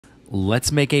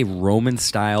let's make a Roman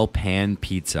style pan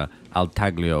pizza al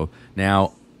taglio.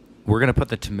 Now, we're going to put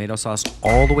the tomato sauce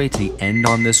all the way to the end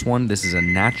on this one. This is a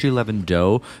naturally leavened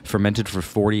dough fermented for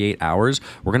 48 hours.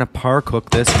 We're going to par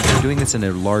cook this. If you're doing this in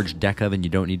a large deck oven, you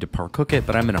don't need to par cook it,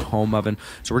 but I'm in a home oven.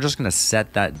 So we're just going to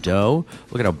set that dough.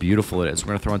 Look at how beautiful it is. We're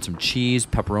going to throw in some cheese,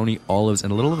 pepperoni, olives,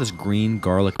 and a little of this green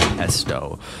garlic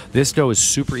pesto. This dough is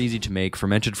super easy to make,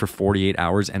 fermented for 48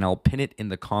 hours, and I'll pin it in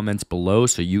the comments below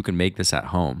so you can make this at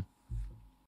home.